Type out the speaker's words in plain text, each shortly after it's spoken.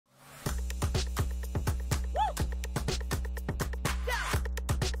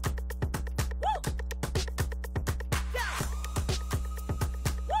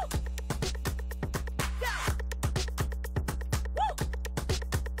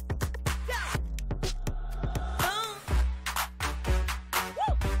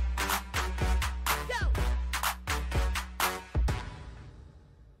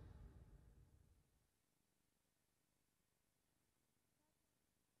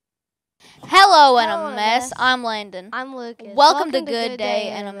Hello, Hello, NMS. NMS. I'm Landon. I'm Lucas. Welcome to Good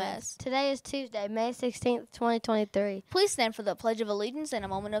Day, NMS. Today is Tuesday, May 16th, 2023. Please stand for the Pledge of Allegiance and a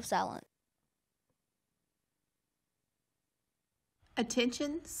moment of silence.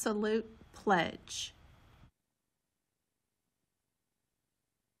 Attention, salute, pledge.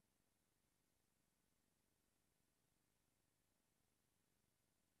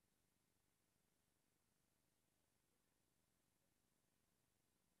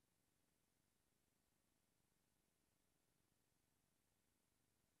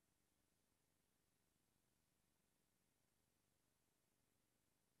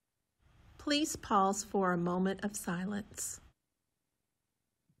 Please pause for a moment of silence.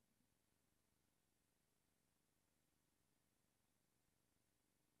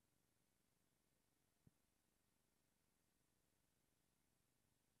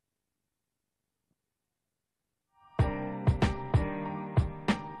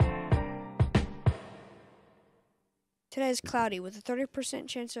 Today is cloudy with a 30%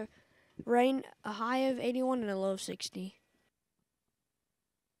 chance of rain, a high of 81 and a low of 60.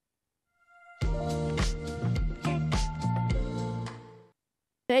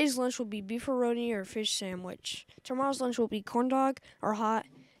 Today's lunch will be beef roni or fish sandwich. Tomorrow's lunch will be corn dog or hot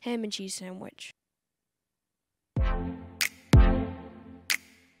ham and cheese sandwich.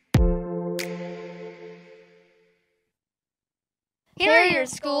 Here are your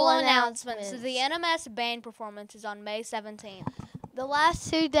school announcements. The NMS band performance is on May 17th. The last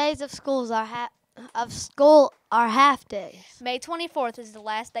 2 days of school are half days. May 24th is the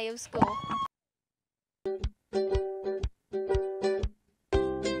last day of school.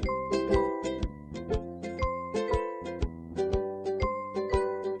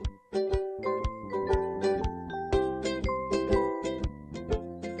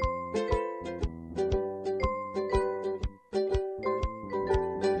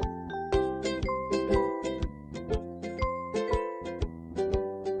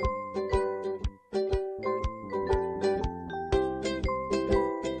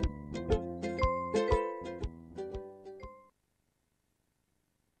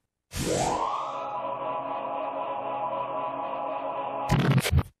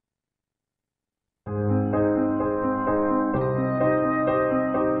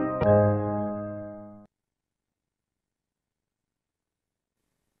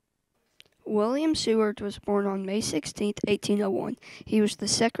 William Seward was born on May 16, 1801. He was the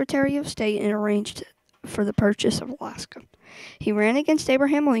Secretary of State and arranged for the purchase of Alaska. He ran against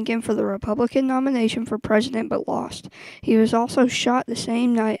Abraham Lincoln for the Republican nomination for president but lost. He was also shot the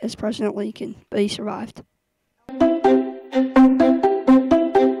same night as President Lincoln, but he survived.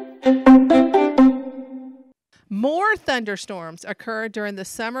 More thunderstorms occur during the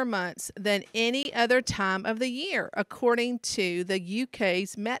summer months than any other time of the year, according to the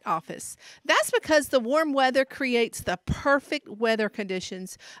UK's Met Office. That's because the warm weather creates the perfect weather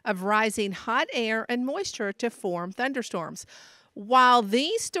conditions of rising hot air and moisture to form thunderstorms. While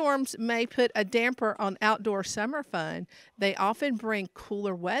these storms may put a damper on outdoor summer fun, they often bring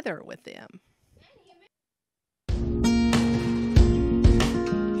cooler weather with them.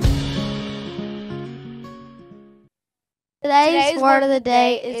 Today's word of the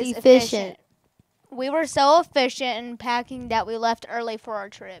day is efficient. We were so efficient in packing that we left early for our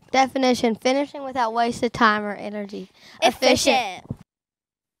trip. Definition: finishing without wasted time or energy. Efficient.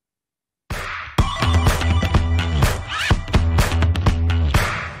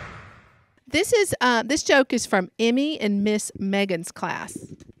 This joke is from Emmy and Miss Megan's class.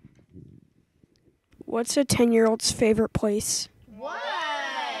 What's a 10-year-old's favorite place? What?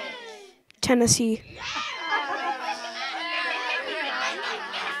 Tennessee.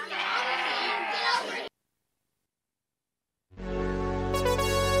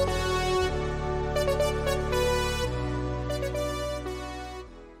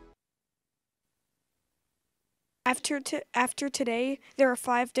 After today, there are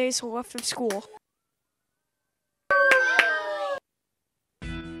 5 days left of school.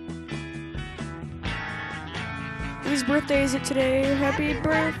 Whose birthday is it today? Happy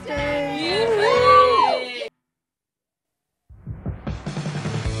birthday!